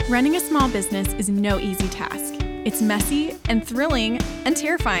Running a small business is no easy task. It's messy and thrilling and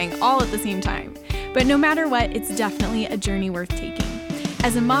terrifying all at the same time. But no matter what, it's definitely a journey worth taking.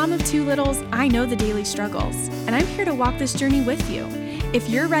 As a mom of two littles, I know the daily struggles, and I'm here to walk this journey with you. If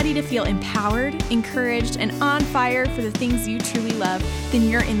you're ready to feel empowered, encouraged, and on fire for the things you truly love, then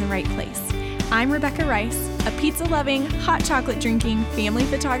you're in the right place. I'm Rebecca Rice, a pizza-loving, hot chocolate-drinking family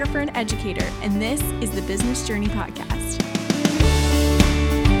photographer and educator, and this is the Business Journey Podcast.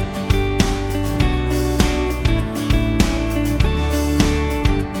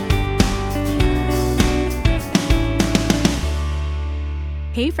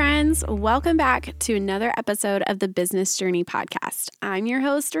 Hey friends, welcome back to another episode of the Business Journey Podcast. I'm your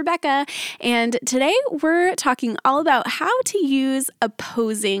host, Rebecca, and today we're talking all about how to use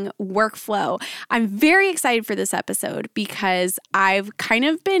opposing workflow. I'm very excited for this episode because I've kind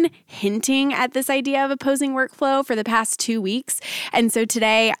of been hinting at this idea of opposing workflow for the past 2 weeks. And so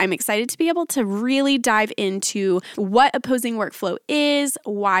today I'm excited to be able to really dive into what opposing workflow is,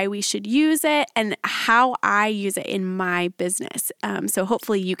 why we should use it, and how I use it in my business. So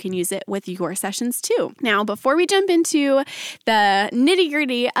hopefully you can use it with your sessions too. Now, before we jump into the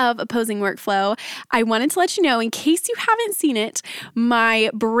nitty-gritty of opposing workflow, I wanted to let you know, in case you haven't seen it, my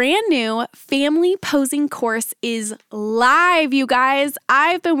brand new family posing course is live, you guys.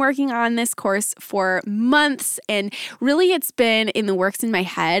 I've been working on this course for months, and really it's been in the works in my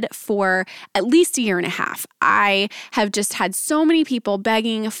head for at least a year and a half. I have just had so many people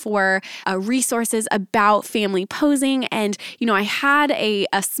begging for resources about family posing, and I had a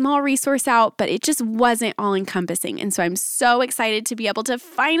small resource out, but it just wasn't all encompassing. And so I'm so excited to be able to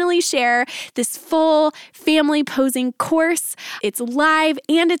finally share this full family posing course. It's live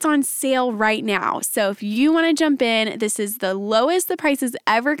and it's on sale right now. So if you want to jump in, this is the lowest the price is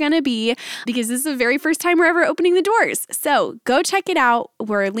ever going to be because this is the very first time we're ever opening the doors. So go check it out.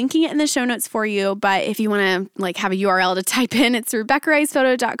 We're linking it in the show notes for you. But if you want to have a URL to type in, it's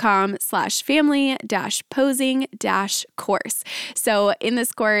RebeccaRicePhoto.com/family-posing-course. So in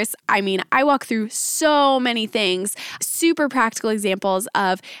this course, I walk through so many things, super practical examples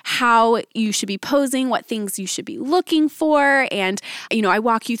of how you should be posing, what things you should be looking for. And, I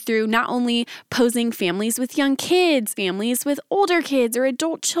walk you through not only posing families with young kids, families with older kids or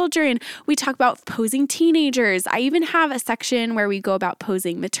adult children. We talk about posing teenagers. I even have a section where we go about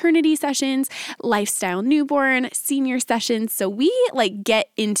posing maternity sessions, lifestyle newborn, senior sessions. So we get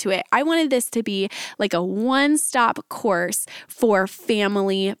into it. I wanted this to be like a one-stop course for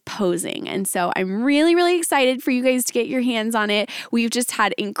family posing. And so I'm really, really excited for you guys to get your hands on it. We've just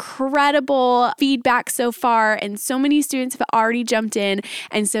had incredible feedback so far, and so many students have already jumped in.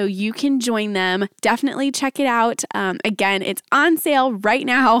 And so you can join them. Definitely check it out. Again, it's on sale right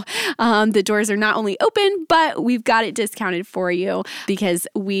now. The doors are not only open, but we've got it discounted for you because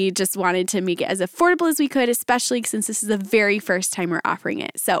we just wanted to make it as affordable as we could, especially since this is the very first time we're offering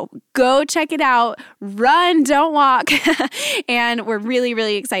it. So go check it out. Run, don't walk. And we're really,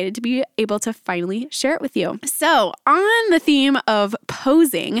 really excited to be able to finally share it with you. So on the theme of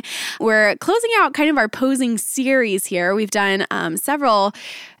posing, we're closing out kind of our posing series here. We've done several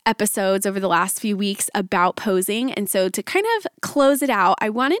episodes over the last few weeks about posing. And so to kind of close it out, I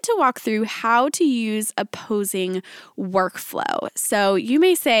wanted to walk through how to use a posing workflow. So you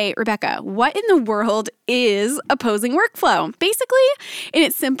may say, Rebecca, what in the world is a posing workflow? Basically, in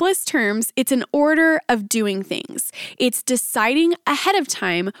its simplest terms, it's an order of doing things. It's deciding ahead of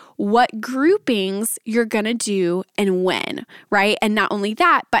time what groupings you're going to do and when, right? And not only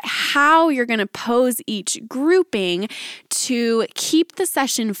that, but how you're going to pose each grouping to keep the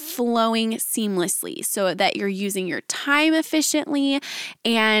session flowing seamlessly so that you're using your time efficiently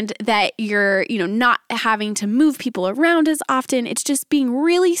and that you're, not having to move people around as often. It's just being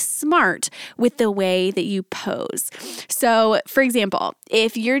really smart with the way that you pose. So, for example,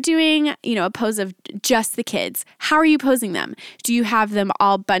 if you're doing, a pose of just the kids, how are you posing them? Do you have them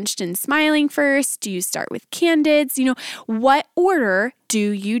all bunched and smiling first? Do you start with candids? What order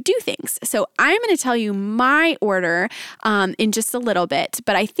do you do things? So I'm going to tell you my order in just a little bit,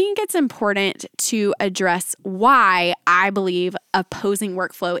 but I think it's important to address why I believe a posing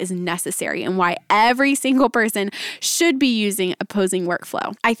workflow is necessary and why every single person should be using a posing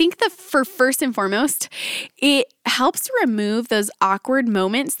workflow. I think for first and foremost, it helps to remove those awkward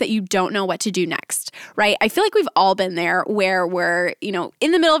moments that you don't know what to do next, right? I feel like we've all been there where we're,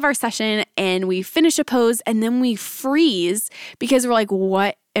 in the middle of our session and we finish a pose and then we freeze because we're like,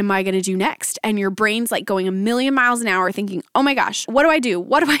 what am I going to do next? And your brain's like going a million miles an hour thinking, oh my gosh, what do I do?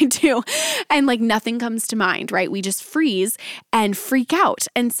 What do I do? And like nothing comes to mind, right? We just freeze and freak out.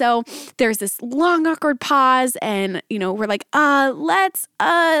 And so there's this long, awkward pause and, we're like,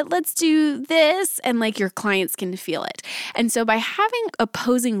 let's do this. And like your clients can feel it. And so by having a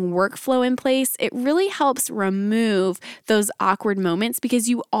posing workflow in place, it really helps remove those awkward moments because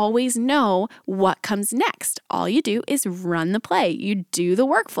you always know what comes next. All you do is run the play. You do the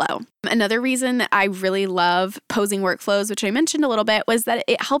workflow. Another reason that I really love posing workflows, which I mentioned a little bit, was that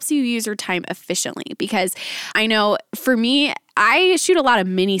it helps you use your time efficiently. Because I know for me, I shoot a lot of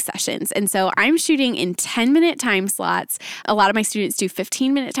mini sessions. And so I'm shooting in 10-minute time slots. A lot of my students do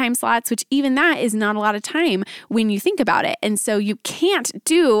 15-minute time slots, which even that is not a lot of time when you think about it. And so you can't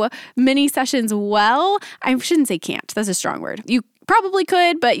do mini sessions well. I shouldn't say can't. That's a strong word. You probably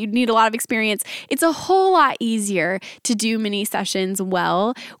could, but you'd need a lot of experience. It's a whole lot easier to do mini sessions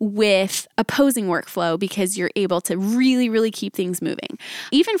well with a posing workflow because you're able to really, really keep things moving.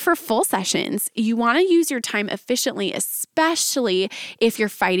 Even for full sessions, you want to use your time efficiently, especially if you're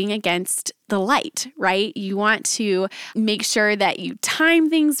fighting against the light, right? You want to make sure that you time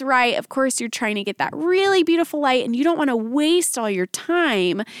things right. Of course, you're trying to get that really beautiful light and you don't want to waste all your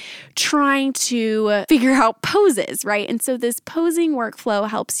time trying to figure out poses, right? And so this posing workflow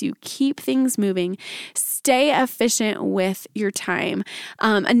helps you keep things moving, stay efficient with your time.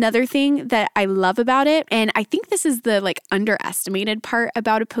 Another thing that I love about it, and I think this is the underestimated part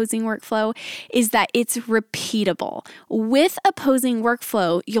about a posing workflow, is that it's repeatable. With a posing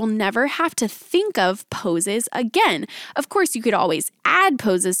workflow, you'll never have to think of poses again. Of course, you could always add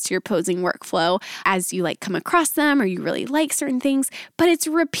poses to your posing workflow as you come across them or you really like certain things, but it's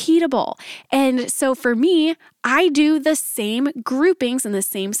repeatable. And so for me, I do the same groupings and the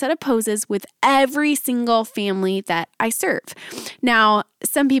same set of poses with every single family that I serve. Now,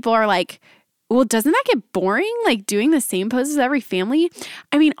 some people are like, well, doesn't that get boring, doing the same poses every family?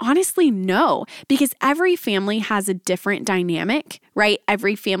 I mean, honestly, no, because every family has a different dynamic, right?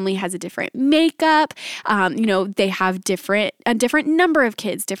 Every family has a different makeup. They have a different number of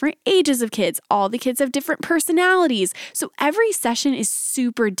kids, different ages of kids. All the kids have different personalities. So every session is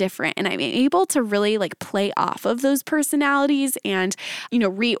super different. And I'm able to really play off of those personalities and,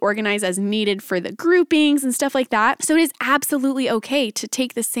 reorganize as needed for the groupings and stuff like that. So it is absolutely okay to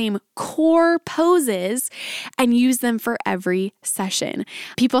take the same core poses and use them for every session.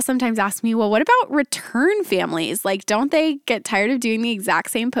 People sometimes ask me, well, what about return families? Don't they get tired of doing the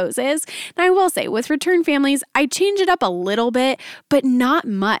exact same poses? And I will say with return families, I change it up a little bit, but not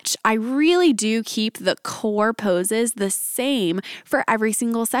much. I really do keep the core poses the same for every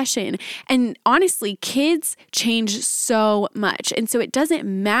single session. And honestly, kids change so much. And so it doesn't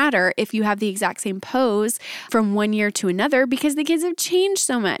matter if you have the exact same pose from one year to another because the kids have changed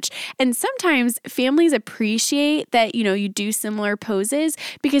so much. And sometimes families appreciate that, you do similar poses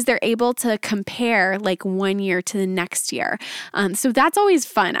because they're able to compare one year to the next year. So that's always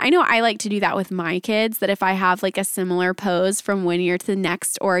fun. I know I like to do that with my kids, that if I have a similar pose from one year to the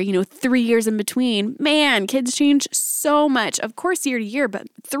next or, 3 years in between, man, kids change so much. Of course, year to year, but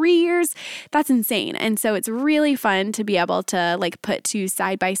 3 years, that's insane. And so it's really fun to be able to put two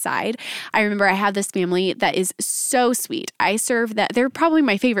side by side. I remember I have this family that is so sweet. I serve that. They're probably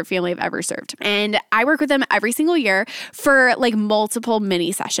my favorite family I've ever served. And I work with them every single year for multiple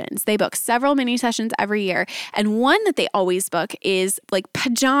mini sessions. They book several mini sessions every year. And one that they always book is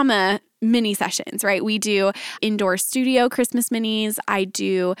pajama mini sessions, right? We do indoor studio Christmas minis. I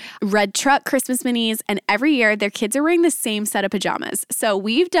do red truck Christmas minis. And every year their kids are wearing the same set of pajamas. So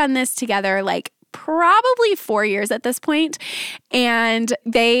we've done this together probably 4 years at this point. And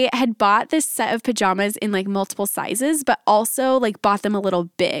they had bought this set of pajamas in multiple sizes, but also bought them a little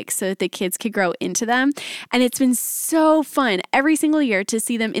big so that the kids could grow into them. And it's been so fun every single year to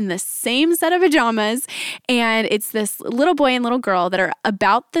see them in the same set of pajamas. And it's this little boy and little girl that are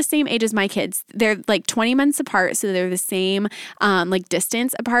about the same age as my kids. They're 20 months apart. So they're the same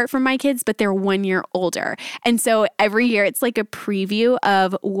distance apart from my kids, but they're 1 year older. And so every year it's a preview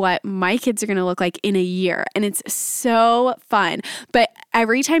of what my kids are going to look like in a year. And it's so fun. But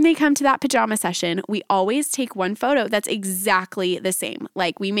every time they come to that pajama session, we always take one photo that's exactly the same.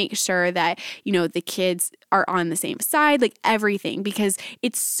 We make sure that, the kids are on the same side, everything, because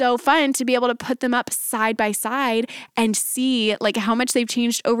it's so fun to be able to put them up side by side and see how much they've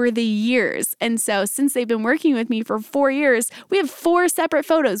changed over the years. And so since they've been working with me for 4 years, we have 4 separate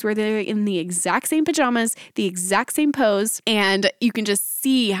photos where they're in the exact same pajamas, the exact same pose, and you can just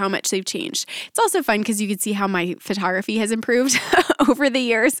see how much they've changed. It's also fun because you can see how my photography has improved over over the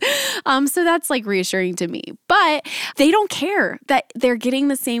years. So that's like reassuring to me. But they don't care that they're getting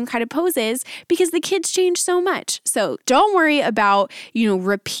the same kind of poses because the kids change so much. So don't worry about,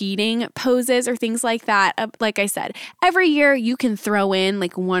 repeating poses or things like that. Like I said, every year you can throw in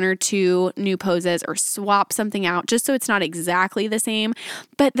like 1 or 2 new poses or swap something out just so it's not exactly the same.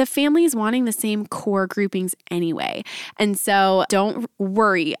 But the family is wanting the same core groupings anyway. And so don't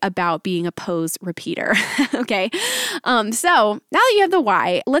worry about being a pose repeater. Okay. So now that you have the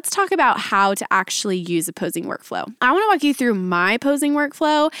why, let's talk about how to actually use a posing workflow. I want to walk you through my posing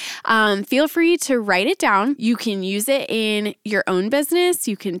workflow. Feel free to write it down. You can use it in your own business.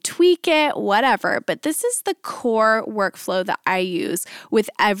 You can tweak it, whatever. But this is the core workflow that I use with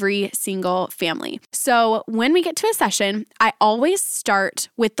every single family. So when we get to a session, I always start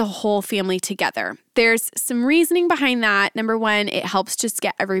with the whole family together. There's some reasoning behind that. Number one, it helps just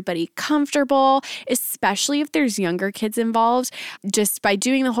get everybody comfortable, especially if there's younger kids involved. Just by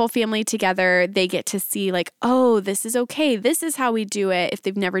doing the whole family together, they get to see like, oh, this is okay. This is how we do it if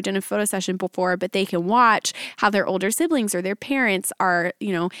they've never done a photo session before, but they can watch how their older siblings or their parents are,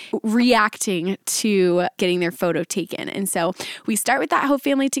 reacting to getting their photo taken. And so we start with that whole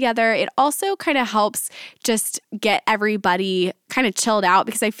family together. It also kind of helps just get everybody kind of chilled out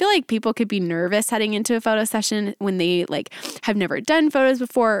because I feel like people could be nervous heading into a photo session when they have never done photos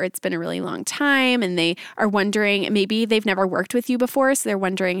before, or it's been a really long time and they are wondering, maybe they've never worked with you before. So they're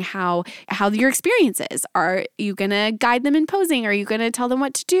wondering how your experience is. Are you going to guide them in posing? Are you going to tell them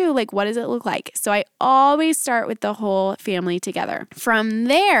what to do? Like, what does it look like? So I always start with the whole family together. From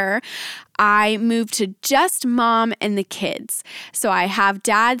there, I move to just mom and the kids. So I have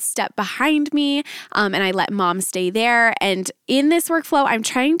dad step behind me and I let mom stay there. And in this workflow, I'm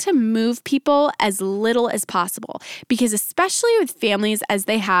trying to move people as little as possible because especially with families as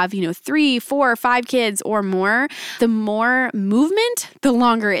they have, 3, 4, 5 kids or more, the more movement, the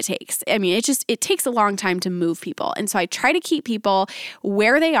longer it takes. I mean, it takes a long time to move people. And so I try to keep people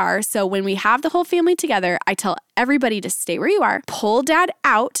where they are. So when we have the whole family together, I tell everybody to stay where you are, pull dad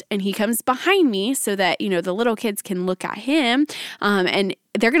out, and he comes behind me so that, the little kids can look at him. And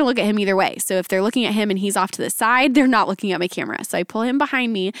they're going to look at him either way. So if they're looking at him and he's off to the side, they're not looking at my camera. So I pull him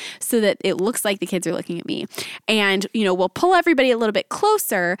behind me so that it looks like the kids are looking at me. And, we'll pull everybody a little bit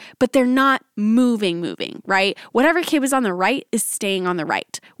closer, but they're not moving, right? Whatever kid was on the right is staying on the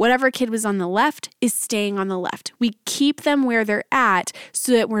right. Whatever kid was on the left is staying on the left. We keep them where they're at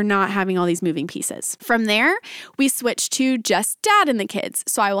so that we're not having all these moving pieces. From there, we switch to just dad and the kids.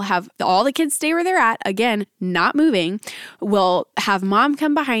 So I will have all the kids stay where they're at, again, not moving. We'll have mom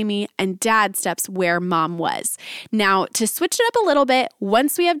come behind me and dad steps where mom was. Now, to switch it up a little bit,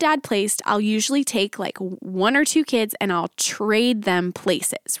 once we have dad placed, I'll usually take like 1 or 2 kids and I'll trade them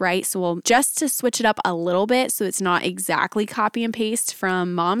places, right? So we'll just to switch it up a little bit so it's not exactly copy and paste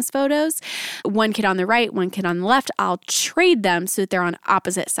from mom's photos. 1 kid on the right, 1 kid on the left, I'll trade them so that they're on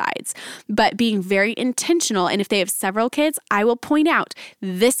opposite sides, but being very intentional. And if they have several kids, I will point out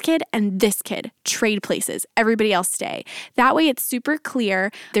this kid and this kid, trade places, everybody else stay. That way it's super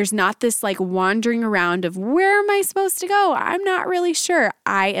clear. There's not this like wandering around of where am I supposed to go? I'm not really sure.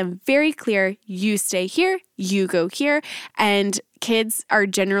 I am very clear. You stay here, you go here. And kids are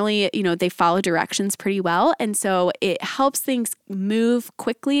generally, they follow directions pretty well. And so it helps things move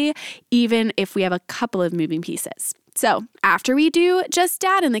quickly, even if we have a couple of moving pieces. So after we do just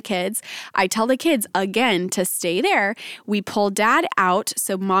dad and the kids, I tell the kids again to stay there. We pull dad out.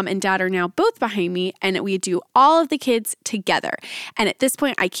 So mom and dad are now both behind me and we do all of the kids together. And at this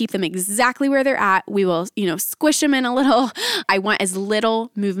point, I keep them exactly where they're at. We will, squish them in a little. I want as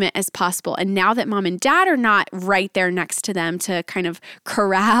little movement as possible. And now that mom and dad are not right there next to them to kind of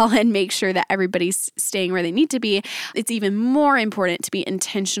corral and make sure that everybody's staying where they need to be, it's even more important to be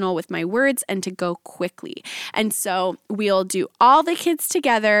intentional with my words and to go quickly. And so we'll do all the kids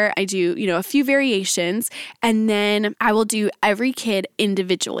together. I do, a few variations, and then I will do every kid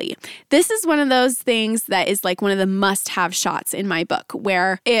individually. This is one of those things that is like one of the must-have shots in my book,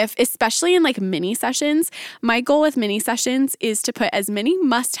 where especially in like mini sessions, my goal with mini sessions is to put as many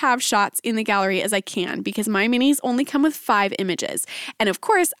must-have shots in the gallery as I can, because my minis only come with 5 images. And of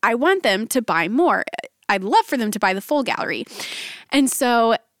course, I want them to buy more. I'd love for them to buy the full gallery. And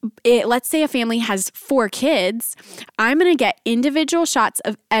so let's say a family has 4 kids, I'm going to get individual shots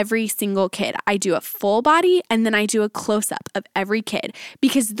of every single kid. I do a full body and then I do a close-up of every kid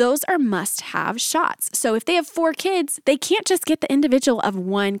because those are must-have shots. So if they have 4 kids, they can't just get the individual of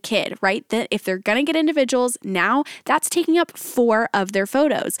one kid, right? That if they're going to get individuals, now that's taking up 4 of their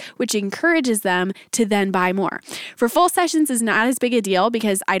photos, which encourages them to then buy more. For full sessions is not as big a deal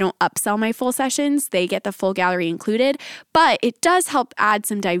because I don't upsell my full sessions. They get the full gallery included, but it does help add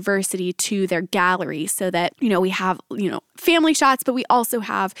some diversity to their gallery so that, we have, family shots, but we also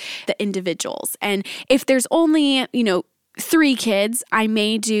have the individuals. And if there's only, 3 kids, I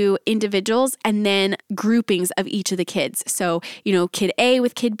may do individuals and then groupings of each of the kids. So, kid A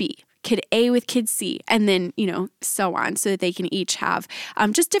with kid B, kid A with kid C, and then, so on, so that they can each have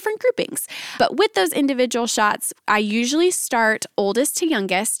just different groupings. But with those individual shots, I usually start oldest to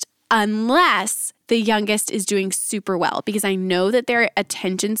youngest, unless the youngest is doing super well, because I know that their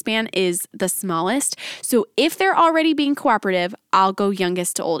attention span is the smallest. So if they're already being cooperative, I'll go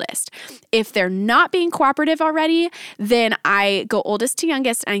youngest to oldest. If they're not being cooperative already, then I go oldest to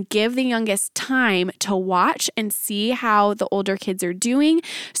youngest and I give the youngest time to watch and see how the older kids are doing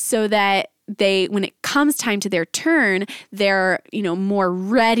so that when it comes time to their turn, they're, more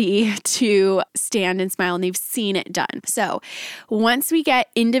ready to stand and smile and they've seen it done. So once we get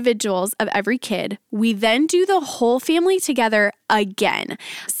individuals of every kid, we then do the whole family together again.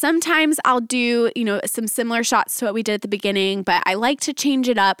 Sometimes I'll do, some similar shots to what we did at the beginning, but I like to change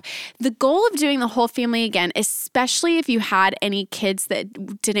it up. The goal of doing the whole family again, especially if you had any kids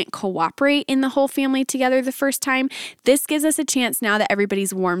that didn't cooperate in the whole family together the first time, this gives us a chance now that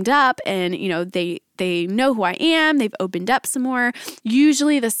everybody's warmed up and, they know who I am. They've opened up some more.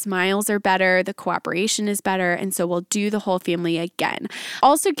 Usually the smiles are better. The cooperation is better. And so we'll do the whole family again.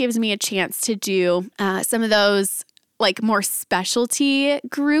 Also gives me a chance to do some of those more specialty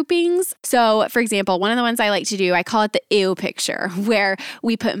groupings. So for example, one of the ones I like to do, I call it the ew picture, where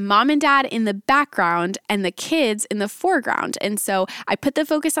we put mom and dad in the background and the kids in the foreground. And so I put the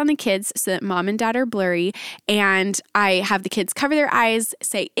focus on the kids so that mom and dad are blurry. And I have the kids cover their eyes,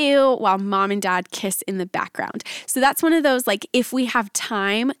 say ew, while mom and dad kiss in the background. So that's one of those, if we have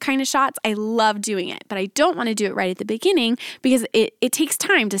time kind of shots. I love doing it, but I don't want to do it right at the beginning because it takes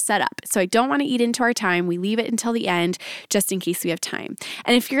time to set up. So I don't want to eat into our time. We leave it until the end, just in case we have time.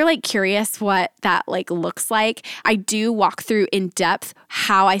 And if you're curious what that looks like, I do walk through in depth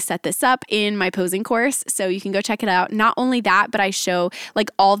how I set this up in my posing course. So you can go check it out. Not only that, but I show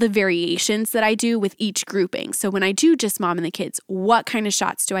all the variations that I do with each grouping. So when I do just mom and the kids, what kind of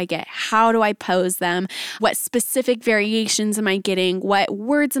shots do I get? How do I pose them? What specific variations am I getting? What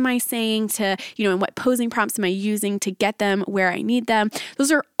words am I saying to, and what posing prompts am I using to get them where I need them?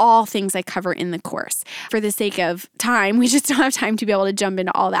 Those are all things I cover in the course. For the sake of time, we just don't have time to be able to jump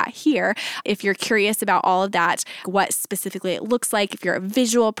into all that here. If you're curious about all of that, what specifically it looks like, if you're a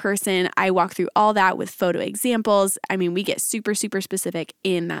visual person, I walk through all that with photo examples. We get super, super specific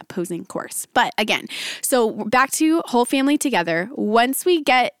in that posing course. But again, so back to whole family together. Once we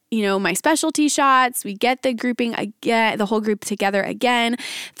get my specialty shots, we get the grouping again, the whole group together again.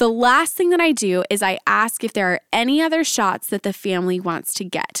 The last thing that I do is I ask if there are any other shots that the family wants to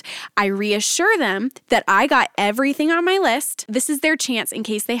get. I reassure them that I got everything on my list. This is their chance in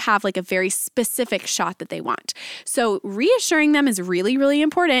case they have a very specific shot that they want. So reassuring them is really, really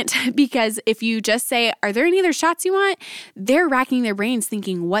important because if you just say, are there any other shots you want? They're racking their brains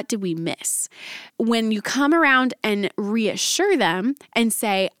thinking, what did we miss? When you come around and reassure them and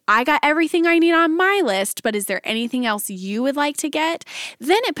say, I got everything I need on my list, but is there anything else you would like to get?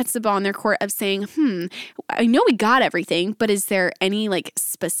 Then it puts the ball in their court of saying, I know we got everything, but is there any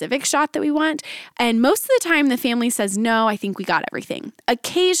specific shot that we want? And most of the time the family says, no, I think we got everything.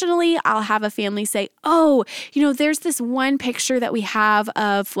 Occasionally I'll have a family say, oh, there's this one picture that we have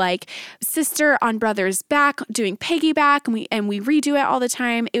of sister on brother's back doing piggyback and we redo it all the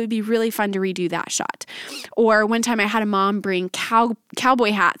time. It would be really fun to redo that shot. Or one time I had a mom bring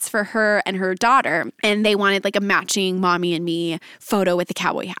cowboy hats for her and her daughter, and they wanted a matching mommy and me photo with the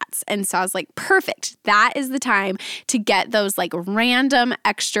cowboy hats. And so I was like, perfect. That is the time to get those random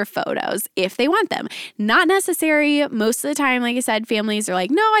extra photos if they want them. Not necessary. Most of the time, like I said, families are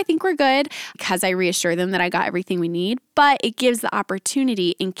no, I think we're good, because I reassure them that I got everything we need. But it gives the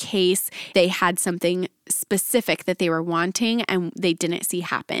opportunity in case they had something specific that they were wanting and they didn't see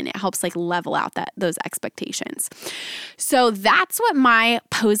happen. It helps level out those expectations. So that's what my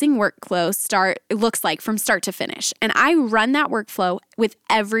posing workflow looks like from start to finish. And I run that workflow with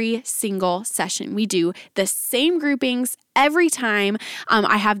every single session. We do the same groupings every time.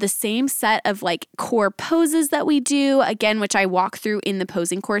 I have the same set of like core poses that we do, again, which I walk through in the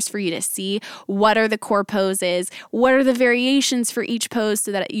posing course for you to see what are the core poses, what are the variations for each pose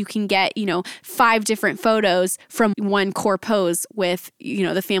so that you can get, 5 different photos from one core pose with,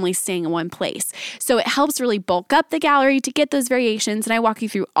 the family staying in one place. So it helps really bulk up the gallery to get those variations. And I walk you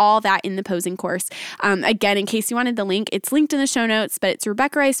through all that in the posing course. Again, in case you wanted the link, it's linked in the show notes, but it's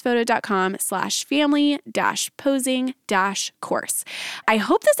RebeccaRicePhoto.com/family-posing-course. I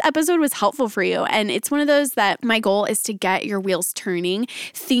hope this episode was helpful for you. And it's one of those that my goal is to get your wheels turning,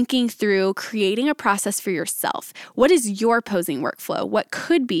 thinking through creating a process for yourself. What is your posing workflow? What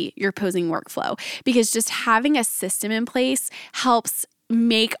could be your posing workflow? Because just having a system in place helps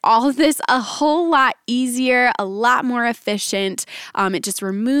make all of this a whole lot easier, a lot more efficient. It just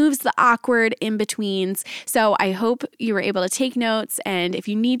removes the awkward in-betweens. So I hope you were able to take notes. And if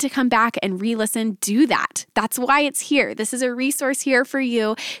you need to come back and re-listen, do that. That's why it's here. This is a resource here for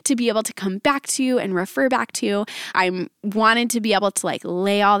you to be able to come back to and refer back to. I'm wanted to be able to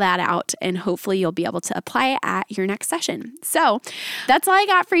lay all that out, and hopefully you'll be able to apply it at your next session. So that's all I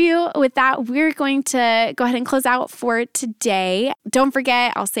got for you. With that, we're going to go ahead and close out for today. Don't forget,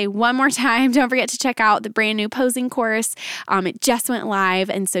 I'll say one more time, don't forget to check out the brand new posing course. It just went live,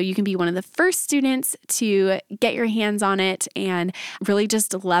 and so you can be one of the first students to get your hands on it and really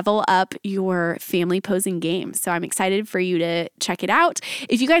just level up your family posing game. So I'm excited for you to check it out.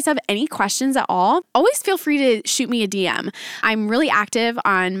 If you guys have any questions at all, always feel free to shoot me a DM. I'm really active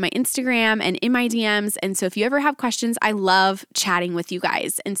on my Instagram and in my DMs, and so if you ever have questions, I love chatting with you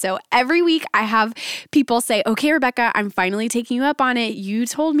guys. And so every week I have people say, okay, Rebecca, I'm finally taking you up on it. You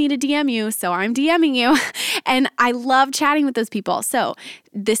told me to DM you, so I'm DMing you. And I love chatting with those people. So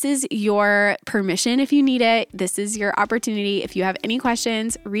this is your permission if you need it. This is your opportunity. If you have any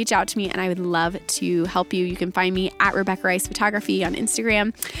questions, reach out to me and I would love to help you. You can find me at Rebecca Rice Photography on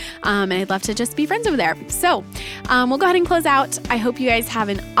Instagram. And I'd love to just be friends over there. So we'll go ahead and close out. I hope you guys have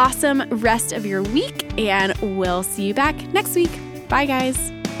an awesome rest of your week, and we'll see you back next week. Bye,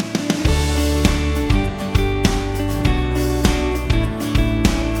 guys.